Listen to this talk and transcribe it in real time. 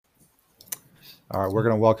All right, we're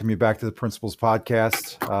going to welcome you back to the Principals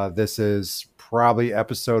Podcast. This is probably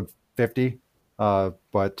episode 50,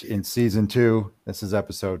 but in season 2, this is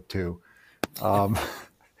episode 2.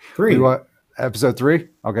 3. Episode 3?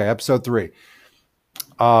 Okay, episode 3.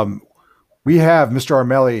 We have Mr.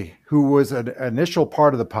 Armelli, who was an initial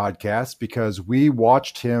part of the podcast because we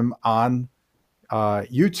watched him on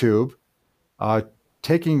YouTube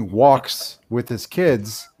taking walks with his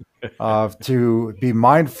kids to be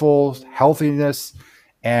mindful, healthiness.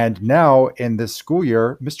 And now in this school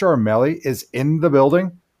year, Mr. Armelli is in the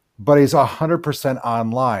building, but he's 100%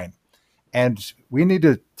 online. And we need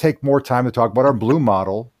to take more time to talk about our Blue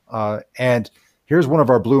Model. And here's one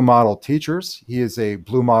of our Blue Model teachers. He is a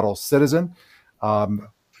Blue Model citizen.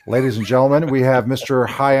 Ladies and gentlemen, we have Mr.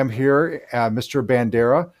 Higham here, Mr.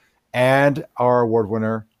 Bandera, and our award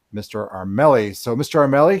winner, Mr. Armelli. So, Mr.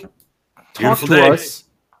 Armelli,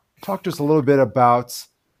 talk to us a little bit about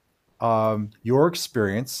your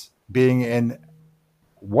experience being in,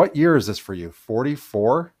 what year is this for you?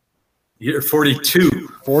 44? Year 42.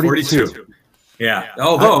 42. Yeah.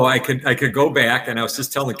 Although I could go back, and I was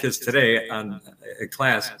just telling kids today on a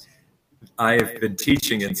class, I have been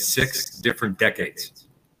teaching in 6 different decades.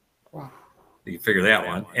 Wow. You can figure that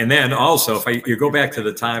one. And then also, if you go back to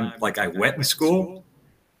the time like I went in school,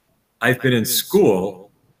 I've been in school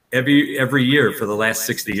every year for the last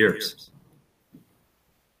 60 years.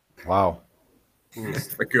 Wow.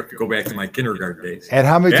 If I could go back to my kindergarten days. And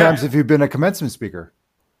how many times have you been a commencement speaker?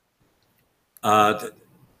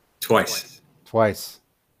 Twice. Twice.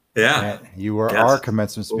 Yeah. And you were our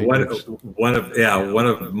commencement speaker. One of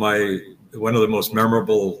the most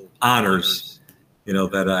memorable honors,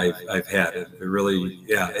 that I've had. It really,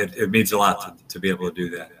 it means a lot to be able to do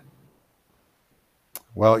that.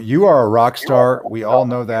 Well, you are a rock star. We all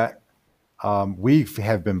know that. We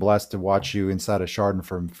have been blessed to watch you inside of Chardon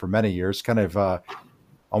for many years, kind of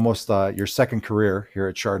almost your second career here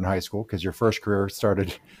at Chardon High School, because your first career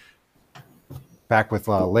started back with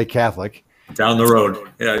Lake Catholic. Down the road.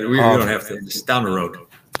 Yeah, we don't have to. Just down the road.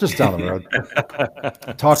 Just down the road.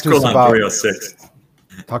 Talk to us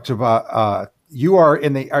about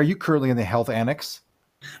are you currently in the health annex?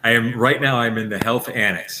 I am right now. I'm in the health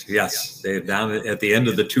annex. Yes, they're down at the end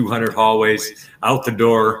of the 200 hallways, out the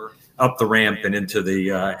door, up the ramp, and into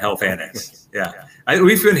the health annex. Yeah,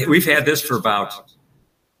 we've had this for about,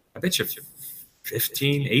 I bet you,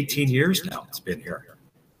 15, 18 years now. It's been here.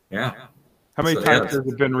 Yeah. How many times has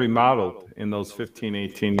it been remodeled in those 15,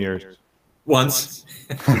 18 years? Once.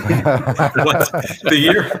 It was the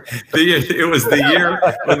year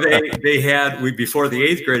when they had, before the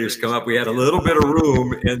 8th graders come up, we had a little bit of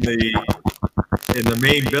room in the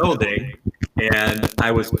main building, and I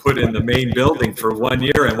was put in the main building for 1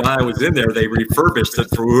 year, and while I was in there, they refurbished it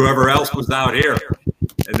for whoever else was out here.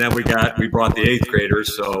 And then we brought the 8th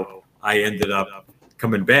graders, so I ended up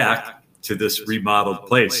coming back to this remodeled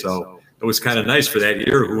place. So it was kind of nice for that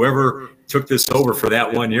year. Whoever took this over for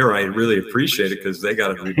that 1 year, I really appreciate it because they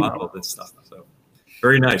got it remodeled and stuff. So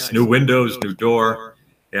very nice. New windows, new door.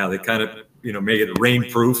 Yeah, they kind of, make it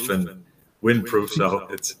rainproof and windproof. So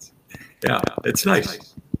it's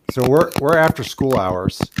nice. So we're after school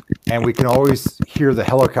hours, and we can always hear the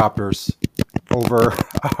helicopters over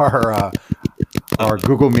our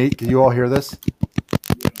Google Meet. Can you all hear this?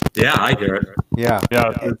 Yeah, I hear it. Yeah.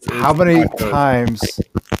 How many times,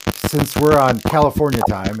 since we're on California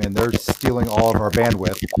time and they're stealing all of our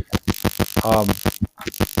bandwidth,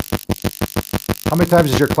 how many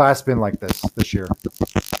times has your class been like this year?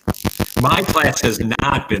 My class has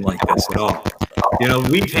not been like this at all.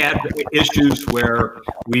 We've had issues where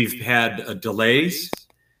we've had delays,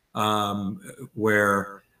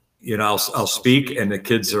 where, I'll speak and the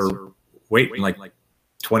kids are waiting like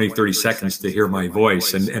 20, 30 seconds to hear my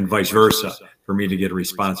voice, and vice versa for me to get a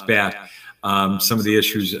response back. Some of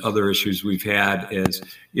the other issues we've had is,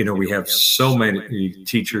 we have so many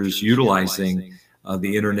teachers utilizing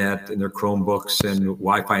the internet and their Chromebooks and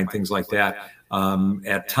Wi-Fi and things like that.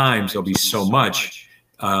 At times there'll be so much,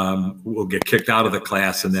 we'll get kicked out of the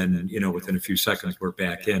class, and then, within a few seconds we're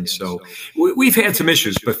back in. So we've had some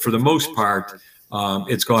issues, but for the most part,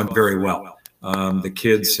 it's gone very well. The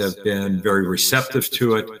kids have been very receptive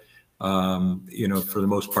to it. For the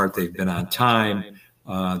most part, they've been on time.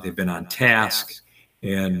 They've been on task.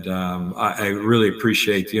 And I really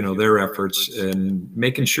appreciate, their efforts in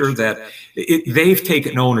making sure that they've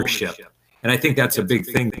taken ownership. And I think that's a big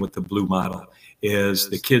thing with the Blue Model, is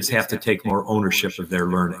the kids have to take more ownership of their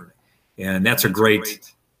learning. And that's a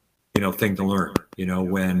great, thing to learn,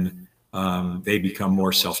 when they become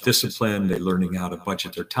more self-disciplined, they're learning how to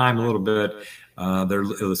budget their time a little bit.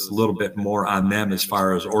 There's a little bit more on them as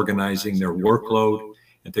far as organizing their workload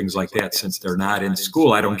and things like that. Since they're not in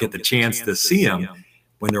school, I don't get the chance to see them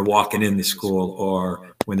when they're walking into school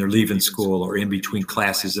or when they're leaving school or in between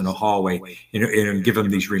classes in a hallway, and give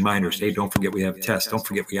them these reminders. Hey, don't forget we have a test. Don't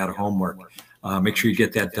forget we got a homework. Make sure you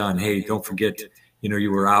get that done. Hey, don't forget,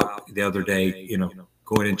 you were out the other day,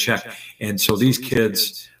 go in and check. And so these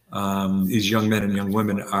kids, these young men and young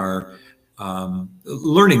women are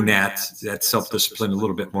learning that self-discipline a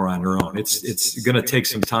little bit more on their own. It's going to take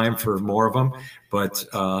some time for more of them, but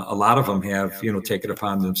a lot of them have, taken it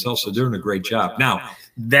upon themselves. So they're doing a great job. Now,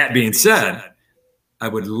 that being said, I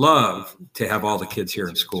would love to have all the kids here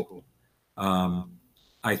in school.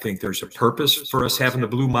 I think there's a purpose for us having the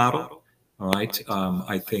Blue model. All right.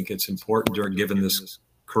 I think it's important given this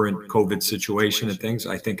current COVID situation and things.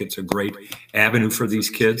 I think it's a great avenue for these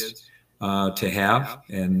kids to have,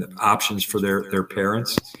 and options for their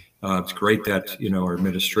parents. It's great that, our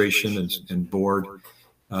administration and board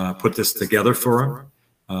put this together for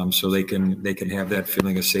them, so they can have that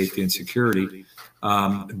feeling of safety and security.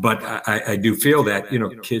 But I do feel that,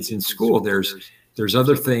 kids in school, there's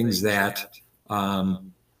other things that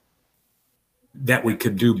we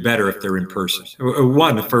could do better if they're in person.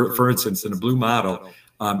 One, for instance, in a Blue model,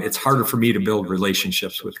 it's harder for me to build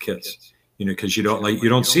relationships with kids, because you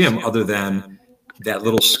don't see them other than that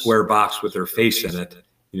little square box with their face in it,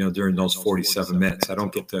 during those 47 minutes. I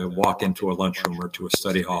don't get to walk into a lunchroom or to a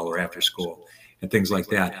study hall or after school and things like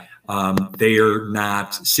that. They are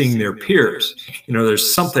not seeing their peers.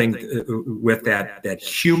 There's something with that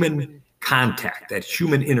human contact, that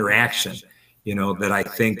human interaction, that I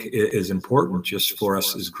think is important just for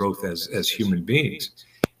us as growth as human beings.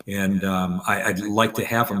 And I'd like to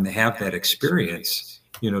have them to have that experience,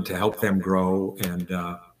 to help them grow and,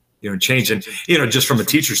 change. And, just from a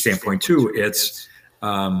teacher standpoint too, it's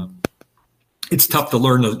tough to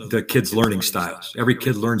learn the kids' learning styles. Every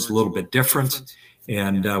kid learns a little bit different.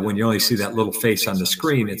 And when you only see that little face on the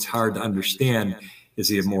screen, it's hard to understand. Is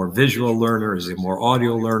he a more visual learner? Is he a more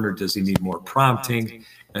audio learner? Does he need more prompting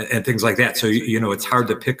and things like that? So, it's hard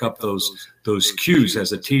to pick up those cues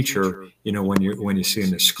as a teacher, when you see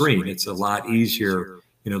on the screen. It's a lot easier,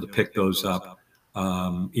 to pick those up,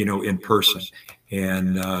 in person.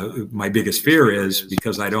 And my biggest fear is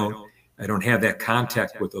because I don't have that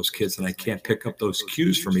contact with those kids and I can't pick up those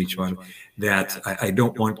cues from each one, that I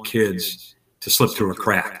don't want kids to slip through a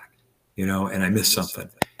crack, and I miss something.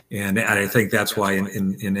 And I think that's why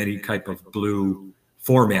in any type of Blue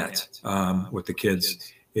format with the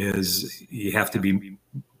kids is you have to be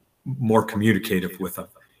more communicative with them,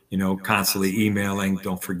 constantly emailing,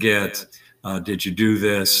 don't forget, did you do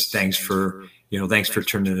this? Thanks for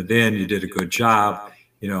turning it in. You did a good job.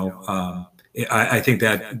 I think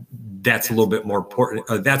that's a little bit more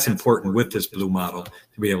important. That's important with this Blue model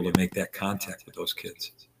to be able to make that contact with those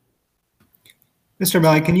kids. Mr.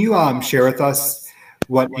 Armelli, can you share with us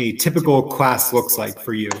what a typical class looks like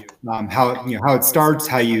for you? How it starts,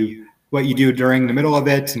 what you do during the middle of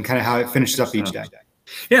it, and kind of how it finishes up each day.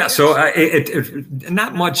 Yeah, so it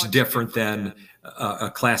not much different than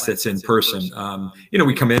a class that's in person.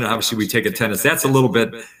 We come in and obviously we take attendance. That's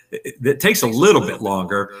it takes a little bit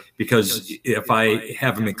longer because if I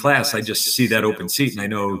have them in class, I just see that open seat and I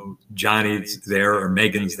know Johnny's there or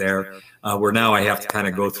Megan's there, where now I have to kind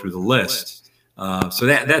of go through the list. So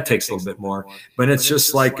that takes a little bit more, but it's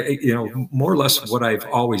just like, more or less what I've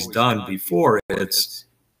always done before. It's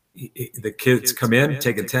the kids come in,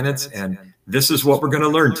 take attendance, and this is what we're going to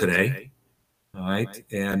learn today. All right.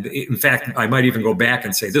 And in fact, I might even go back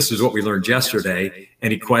and say, this is what we learned yesterday.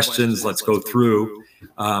 Any questions? Let's go through.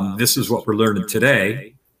 This is what we're learning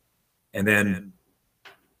today. And then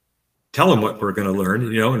tell them what we're going to learn,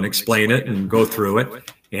 and explain it and go through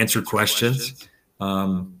it, answer questions.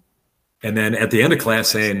 And then at the end of class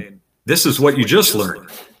saying, this is what you just learned,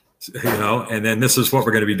 and then this is what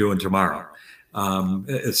we're going to be doing tomorrow.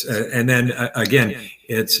 And then again,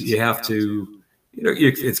 you have to,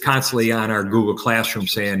 it's constantly on our Google Classroom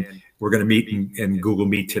saying, we're going to meet in Google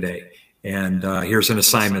Meet today. And here's an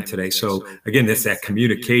assignment today. So again, it's that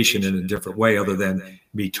communication in a different way other than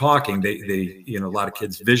me talking. They a lot of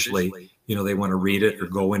kids visually, they want to read it or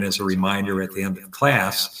go in as a reminder at the end of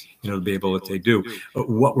class, to be able to do. But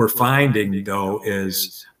what we're finding though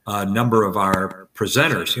is a number of our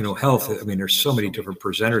presenters, health. I mean, there's so many different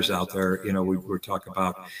presenters out there. We're talking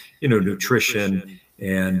about, nutrition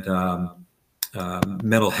and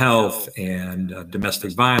mental health and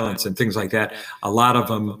domestic violence and things like that. A lot of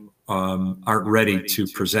them aren't ready to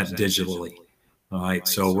present digitally. All right,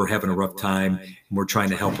 so we're having a rough time, and we're trying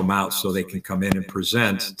to help them out so they can come in and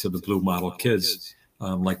present to the Blue model kids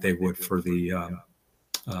like they would for the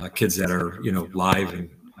kids that are, live and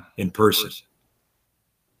in person.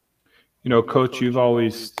 Coach, you've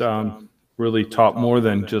always really taught more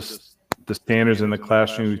than just the standards in the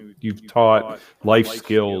classroom. You've taught life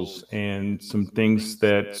skills and some things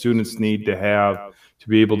that students need to have to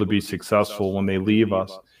be able to be successful when they leave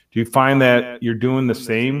us. Do you find that you're doing the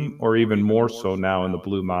same or even more so now in the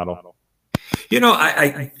Blue model?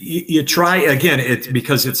 You try again. It's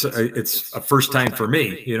because it's a first time for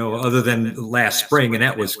me. Other than last spring, and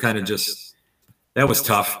that was kind of that was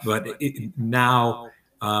tough. But now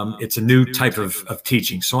it's a new type of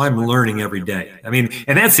teaching, so I'm learning every day. I mean,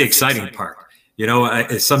 and that's the exciting part.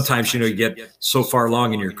 Sometimes you get so far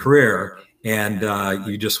along in your career, and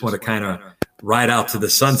you just want to kind of ride out to the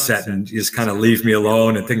sunset and just kind of leave me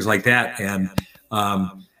alone and things like that. And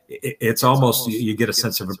it's almost, you get a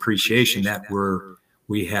sense of appreciation that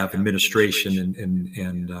we have administration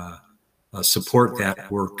and support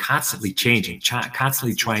that we're constantly changing,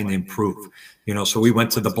 constantly trying to improve. So we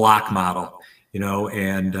went to the block model,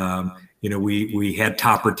 and we had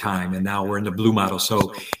topper time, and now we're in the Blue model.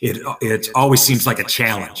 So it always seems like a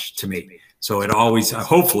challenge to me. So it always,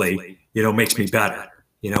 hopefully, makes me better.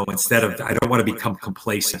 Instead of, I don't want to become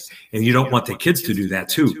complacent, and you don't want the kids to do that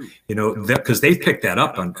too, because they pick that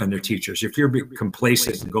up on their teachers. If you're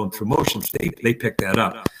complacent and going through motions, they pick that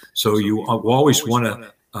up. So you always want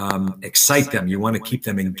to excite them. You want to keep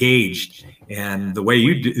them engaged. And the way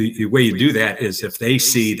you do that is if they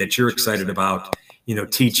see that you're excited about,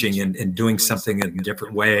 teaching and doing something in a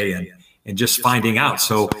different way and just finding out.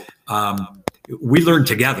 So we learn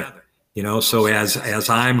together. So as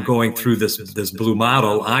I'm going through this Blue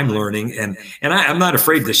model, I'm learning, and I'm not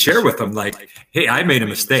afraid to share with them, like, hey, I made a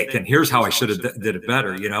mistake, and here's how I should have did it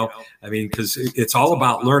better. I mean, because it's all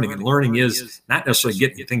about learning, and learning is not necessarily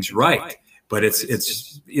getting things right, but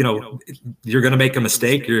it's you're going to make a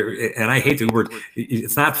mistake. And I hate the word,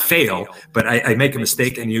 it's not fail, but I make a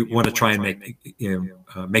mistake, and you want to try and make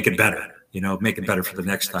it better. Make it better for the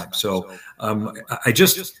next time. So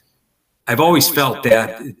I've always felt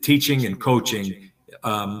that teaching and coaching,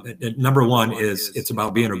 number one is it's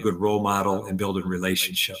about being a good role model and building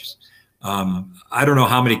relationships. I don't know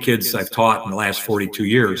how many kids I've taught in the last 42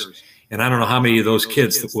 years, and I don't know how many of those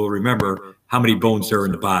kids that will remember how many bones there are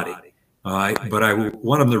in the body. But I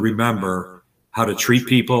want them to remember how to treat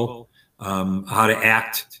people, how to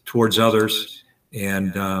act towards others,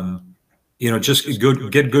 and just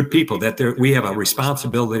get good people. That we have a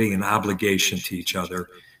responsibility and obligation to each other,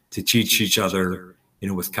 to teach each other,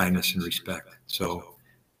 with kindness and respect. So,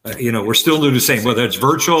 we're still doing the same, whether it's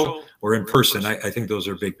virtual or in person. I think those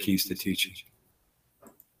are big keys to teaching.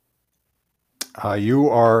 You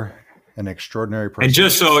are an extraordinary person. And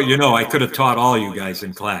just so you know, I could have taught all you guys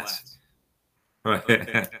in class.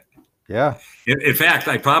 Right. Yeah. In fact,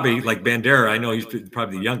 I probably, like Bandera, I know he's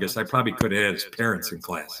probably the youngest. I probably could have had his parents in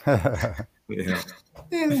class.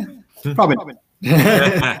 Probably.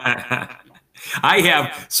 I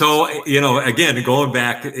have. So, again, going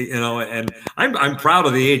back, and I'm proud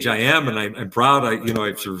of the age I am, and I'm proud,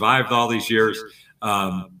 I've survived all these years.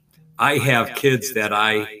 I have kids that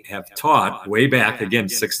I have taught way back, again,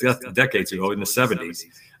 6 decades ago in the 70s.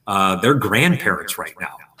 They're grandparents right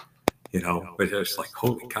now, but it's like,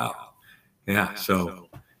 holy cow. Yeah. So,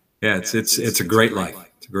 yeah, it's a great life.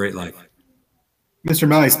 It's a great life. Mr.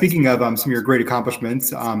 Armelli, speaking of some of your great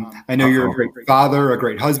accomplishments, I know you're a great father, a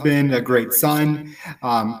great husband, a great son,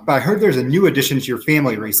 but I heard there's a new addition to your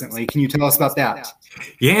family recently. Can you tell us about that?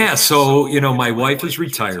 Yeah, so, my wife is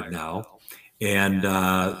retired now,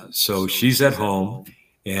 and so she's at home,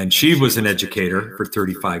 and she was an educator for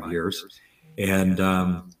 35 years, and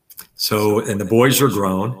and the boys are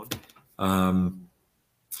grown,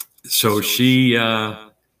 so she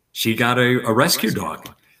got a rescue dog.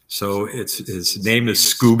 So his name is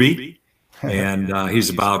Scooby, and he's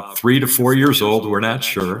about 3 to 4 years old. We're not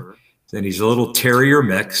sure. And he's a little terrier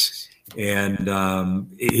mix, and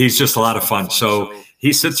he's just a lot of fun. So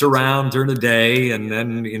he sits around during the day, and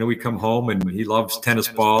then we come home, and he loves tennis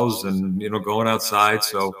balls and going outside.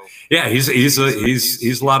 So yeah, he's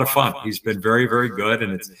a lot of fun. He's been very, very good,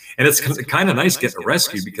 and it's kind of nice getting a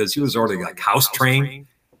rescue because he was already like house trained,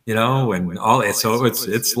 and all that. So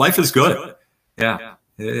it's life is good. Yeah.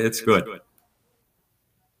 It's good.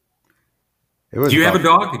 Do you have a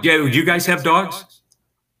dog? Do you guys have dogs?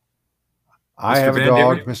 I have a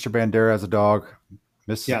dog. Mr. Bandera has a dog.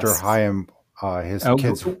 Mr. Higham, his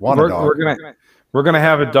kids want a dog. We're gonna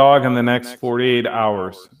have a dog in the next 48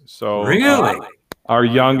 hours. So really, our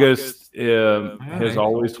youngest has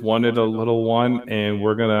always wanted a little one, and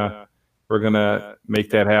we're gonna we're going to make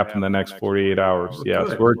that happen in the next 48 hours. Oh, yes,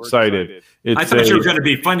 good. we're excited. I thought you were going to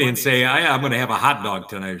be funny and say, I'm going to have a hot dog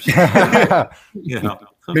tonight or something. You know.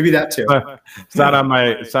 Maybe that too. It's not on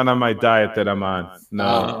my diet that I'm on.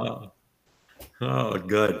 No. Oh,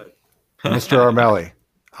 good. Mr. Armelli.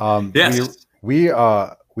 Yes.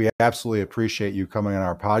 We absolutely appreciate you coming on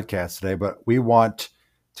our podcast today, but we want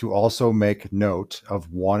to also make note of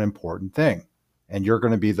one important thing, and you're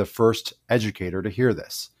going to be the first educator to hear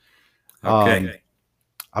this. Okay.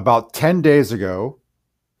 About 10 days ago,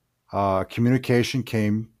 communication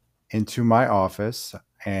came into my office,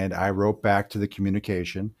 and I wrote back to the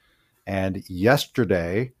communication. And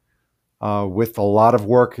yesterday, with a lot of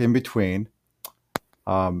work in between,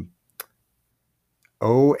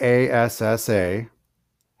 OASSA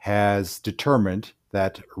has determined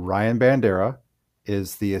that Ryan Bandera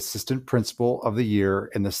is the assistant principal of the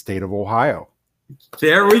year in the state of Ohio.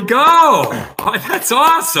 There we go. Oh, that's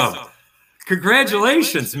awesome.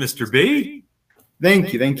 Congratulations, Mr. B.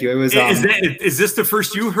 Thank you. Thank you. It was. Is this the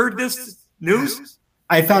first you heard this news?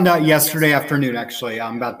 I found out yesterday afternoon, actually,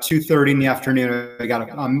 about 2:30 in the afternoon. I got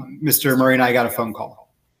Mr. Murray and I got a phone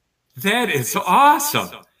call. That is awesome.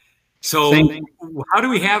 So how do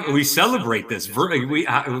we celebrate this? We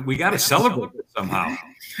got to celebrate this somehow.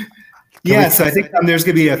 Yeah, so I think there's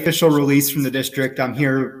going to be an official release from the district. I'm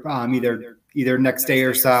here either next day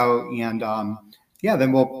or so, and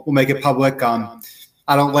then we'll make it public. I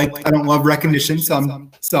don't love recognition, so I'm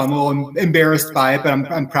a little embarrassed by it, but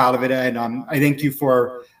I'm proud of it, and I thank you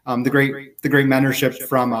for the great mentorship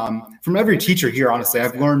from every teacher here. Honestly,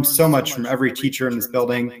 I've learned so much from every teacher in this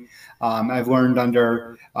building. I've learned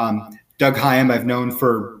under Doug Higham. I've known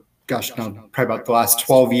for probably about the last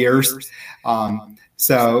 12 years.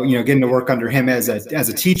 So getting to work under him as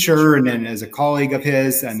a teacher and then as a colleague of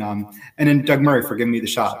his, and then Doug Murray for giving me the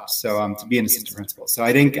shot. So to be an assistant principal. So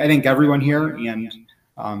I think everyone here, and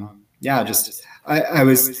when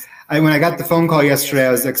I got the phone call yesterday,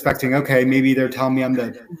 I was expecting, okay, maybe they're telling me I'm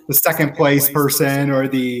the second place person or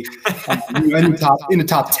the in the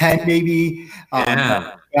top 10 maybe.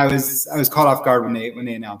 I was caught off guard when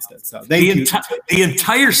they announced it. So thank you. The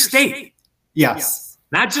entire state. Yes.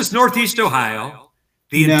 Not just Northeast Ohio.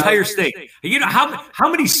 The entire state. You know how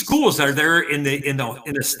many schools are there in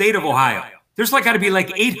the state of Ohio? There's got to be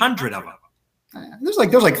 800 of them. There's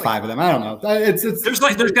like 5 of them. I don't know. There's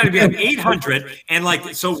got to be 800, and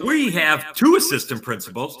so we have 2 assistant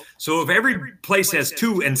principals. So if every place has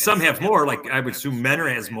 2, and some have more, I would assume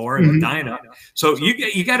Menor has more, and Medina. So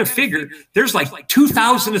you got to figure there's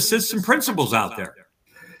 2,000 assistant principals out there.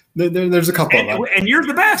 There's a couple of them, and you're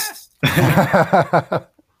the best,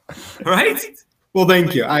 right? Well,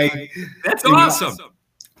 thank you. That's awesome.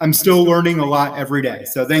 I'm still learning a lot every day.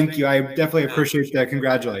 So thank you. I definitely appreciate that.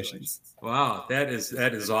 Congratulations. Wow, that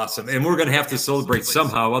is awesome. And we're going to have to celebrate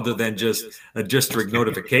somehow other than just a district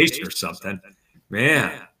notification or something.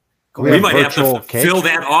 Man, we might have to fill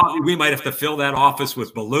that off. We might have to fill that office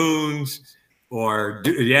with balloons or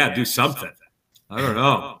do something. I don't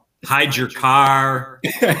know. Hide your car.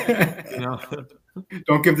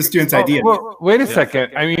 Don't give the students ideas. Well, wait a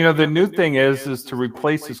second. I mean, the new thing is to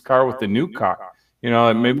replace his car with a new car.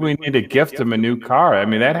 Maybe we need to gift him a new car. I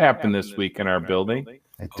mean, that happened this week in our building.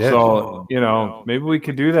 It did. So, maybe we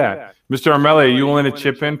could do that. Mr. Armelli, are you willing to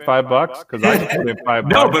chip in $5? Because I can put in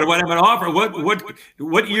 $5. No, but what I'm going to offer,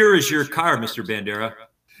 what year is your car, Mr. Bandera?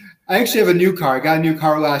 I actually have a new car. I got a new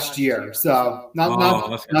car last year, so not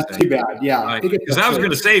too bad. Yeah, because I was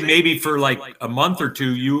going to say maybe for a month or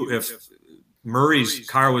two, if Murray's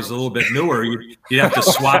car was a little bit newer, you'd have to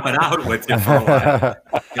swap it out with you for a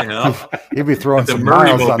while. He'd be throwing some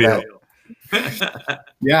miles on that.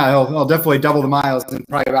 Yeah, I'll definitely double the miles in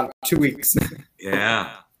probably about 2 weeks.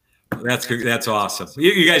 Yeah, that's good. That's awesome.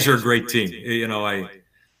 You guys are a great team.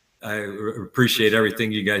 I appreciate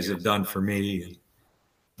everything you guys have done for me.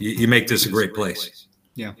 You make this a great place.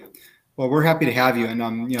 Yeah. Well, we're happy to have you,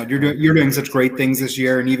 and you're doing such great things this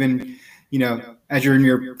year, and even as you're in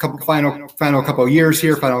your final couple of years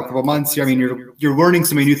here, final couple of months here, I mean, you're learning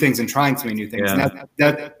so many new things and trying so many new things.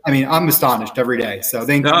 Yeah. And I'm astonished every day. So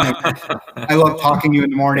thank you. I love talking to you in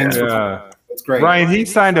the mornings. Yeah. It's great. Ryan, he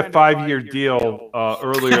signed a 5-year deal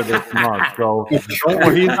earlier this month, so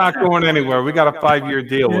he's not going anywhere. We got a 5-year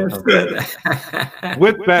deal with him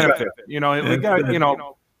with benefit. We got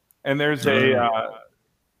and there's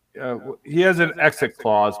he has an exit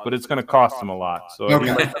clause, but it's going to cost him a lot, so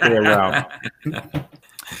he might stay around.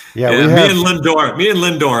 Me and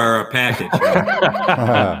Lindor are a package.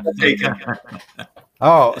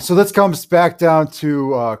 So this comes back down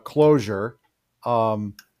to closure.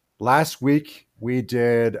 Last week we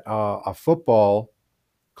did a football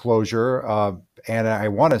closure. And I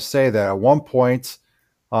want to say that at one point,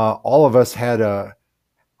 all of us had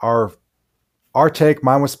our take.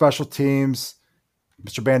 Mine was special teams.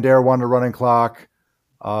 Mr. Bandera wanted a running clock.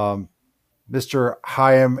 Mr.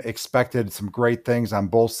 Higham expected some great things on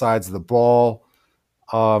both sides of the ball.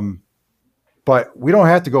 But we don't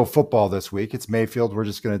have to go football this week. It's Mayfield. We're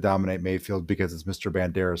just going to dominate Mayfield because it's Mr.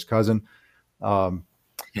 Bandera's cousin,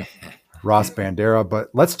 Ross Bandera. But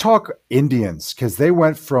let's talk Indians, because they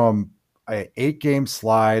went from an 8-game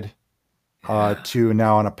slide to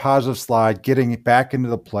now on a positive slide, getting back into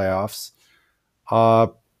the playoffs.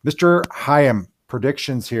 Mr. Higham,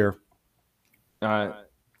 predictions here.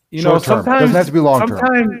 Sometimes doesn't have to be long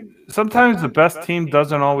term. Sometimes the best team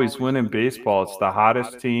doesn't always win in baseball. It's the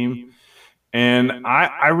hottest team. And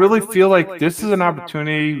I really feel like this is an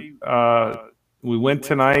opportunity. We win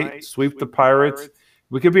tonight, sweep the Pirates.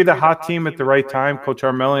 We could be the hot team at the right time. Coach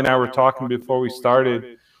Armelli and I were talking before we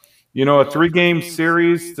started. A 3-game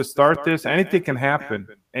series to start this, anything can happen.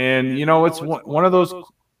 And, it's one of those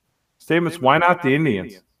statements, why not the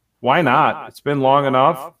Indians? Why not? It's been long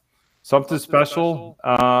enough. Something special.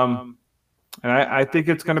 And I think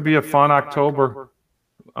it's going to be a fun October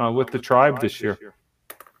with the Tribe this year.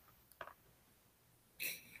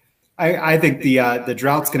 I think the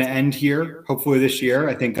drought's going to end here, hopefully this year.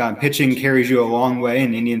 I think pitching carries you a long way,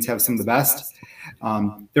 and Indians have some of the best.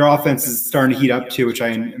 Their offense is starting to heat up too, which I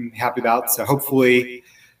am happy about. So hopefully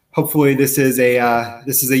this is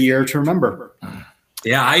a year to remember.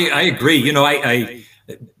 Yeah, I agree.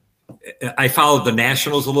 I followed the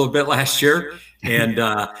Nationals a little bit last year, and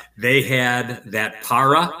they had that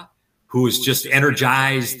Para, who was just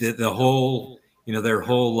energized the whole, their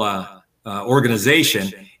whole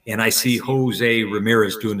organization. And I see Jose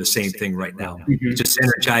Ramirez doing the same thing right now. Mm-hmm. Just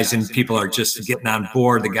energizing. People are just getting on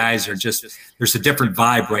board. The guys are there's a different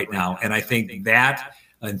vibe right now. And I think that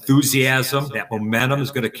enthusiasm, that momentum is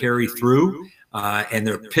going to carry through. And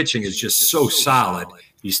their pitching is just so solid.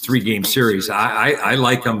 These 3-game series. I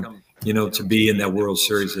like them, to be in that World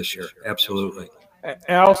Series this year. Absolutely.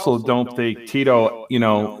 I also don't think Tito,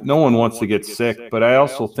 no one wants to get sick, but I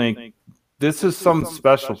also think this is something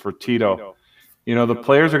special for Tito. The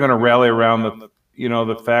players are going to rally around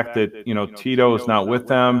the fact that, Tito is not with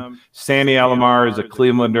them. Sandy Alomar is a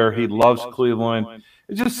Clevelander. He loves Cleveland.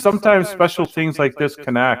 It's just sometimes special things like this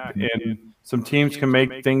connect, and some teams can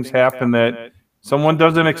make things happen that someone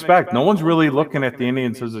doesn't expect. No one's really looking at the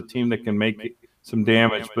Indians as a team that can make some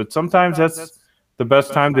damage, but sometimes that's the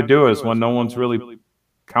best time to do it, is when no one's really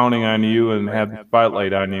counting on you and have the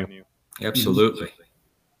spotlight on you. Absolutely.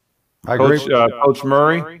 I agree. Coach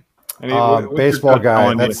Murray. Baseball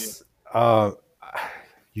guy. That's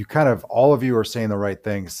you kind of, all of you are saying the right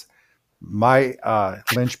things. My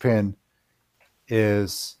linchpin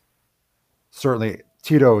is certainly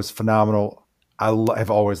Tito is phenomenal. I've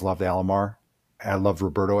always loved Alomar. I love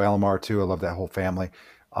Roberto Alomar too. I love that whole family.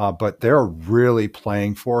 But they're really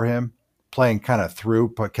playing for him, playing kind of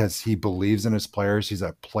through, because he believes in his players. He's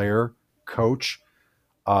a player coach.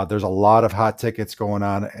 There's a lot of hot tickets going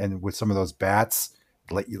on, and with some of those bats.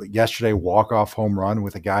 Like yesterday, walk-off home run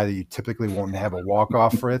with a guy that you typically won't have a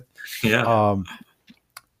walk-off with. Yeah.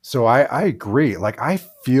 So I agree. Like, I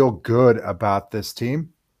feel good about this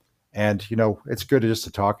team, and it's good just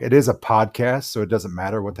to talk. It is a podcast, so it doesn't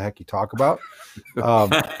matter what the heck you talk about,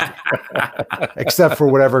 except for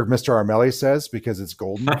whatever Mr. Armelli says, because it's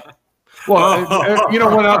golden. Well,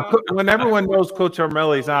 when everyone knows Coach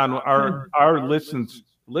Armelli's on, our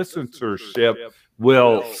listenership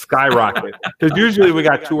will skyrocket, because usually we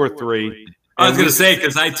got 2 or 3. I was going to say,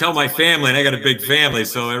 because I tell my family, and I got a big family,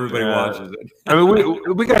 so everybody watches it. I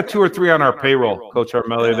mean, we got 2 or 3 on our payroll, Coach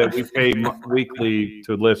Armelli, that we pay weekly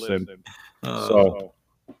to listen. So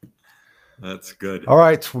that's good. All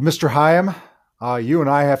right, well, Mr. Higham, you and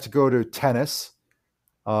I have to go to tennis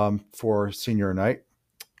for senior night.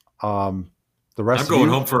 The rest I'm going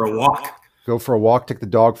home for a walk. Go for a walk. Take the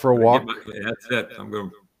dog for a walk. That's it. I'm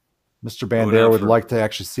going. Mr. Bandera would like to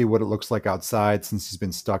actually see what it looks like outside, since he's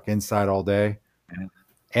been stuck inside all day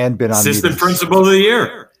and been on assistant principal of the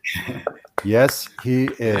year. Yes, he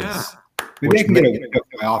is. Yeah. Maybe I can get a window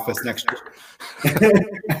to my office next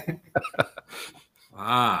year.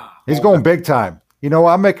 He's going big time.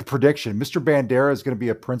 I'll make a prediction. Mr. Bandera is going to be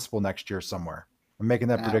a principal next year somewhere. I'm making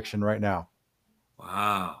that prediction right now.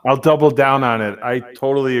 Wow. I'll double down on it. I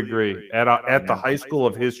totally agree. At the high school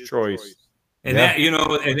of his choice. And that,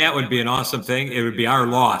 and that would be an awesome thing. It would be our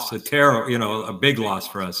loss, a big loss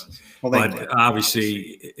for us. Well, but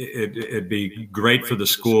obviously, it'd be great for the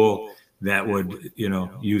school that would,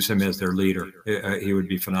 use him as their leader. He would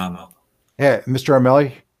be phenomenal. Yeah, Mr.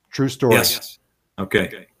 Armelli, true story. Yes.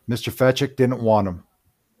 Okay. Mr. Fetchick didn't want him.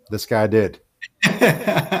 This guy did.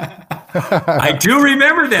 I do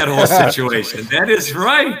remember that whole situation. That is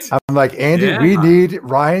right. I'm like, Andy, we need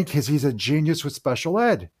Ryan because he's a genius with special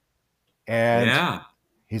ed. And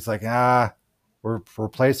he's like, we're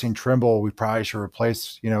replacing Trimble. We probably should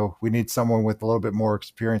replace, we need someone with a little bit more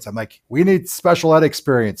experience. I'm like, we need special ed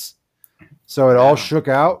experience. So it all shook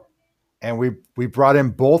out, and we brought in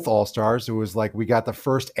both All-Stars. It was like we got the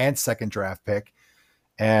first and second draft pick,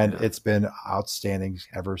 and it's been outstanding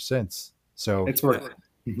ever since. So it's worth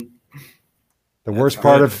it. The worst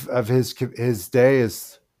part of his day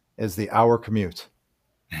is the hour commute.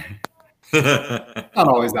 Not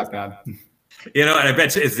always that bad. And I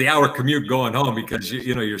bet you it's the hour commute going home because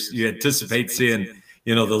you anticipate seeing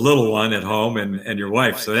the little one at home and your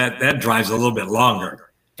wife, so that drives a little bit longer.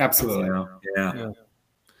 Absolutely. Yeah.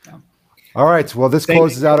 All right. Well, this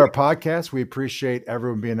closes out our podcast. We appreciate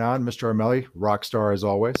everyone being on. Mr. Armelli, rock star as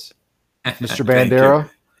always. Mr. Bandera,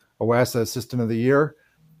 OASA Assistant of the Year.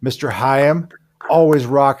 Mr. Higham, always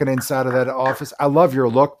rocking inside of that office. I love your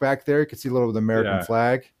look back there. You can see a little of the American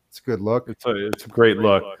flag. It's a good look. It's a great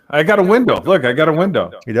look. I got a window. Look, I got a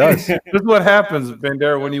window. He does. This is what happens,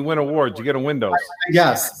 Bandera, when you win awards. You get a window.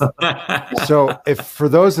 Yes. So if for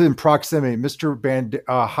those in proximity, Mr.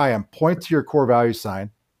 Higham, point to your core value sign.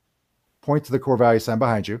 Point to the core value sign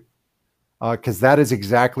behind you. Because that is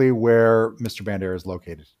exactly where Mr. Bandera is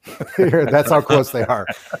located. That's how close they are.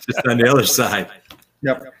 Just on the other side.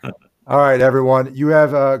 Yep. All right, everyone. You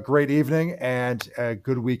have a great evening and a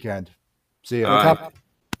good weekend. See you. All right.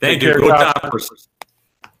 Thank you. Go Toppers.